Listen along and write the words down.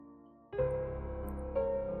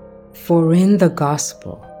For in the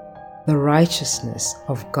gospel, the righteousness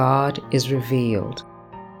of God is revealed,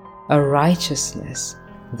 a righteousness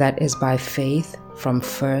that is by faith from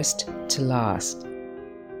first to last.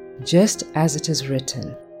 Just as it is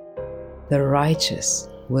written, the righteous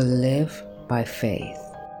will live by faith.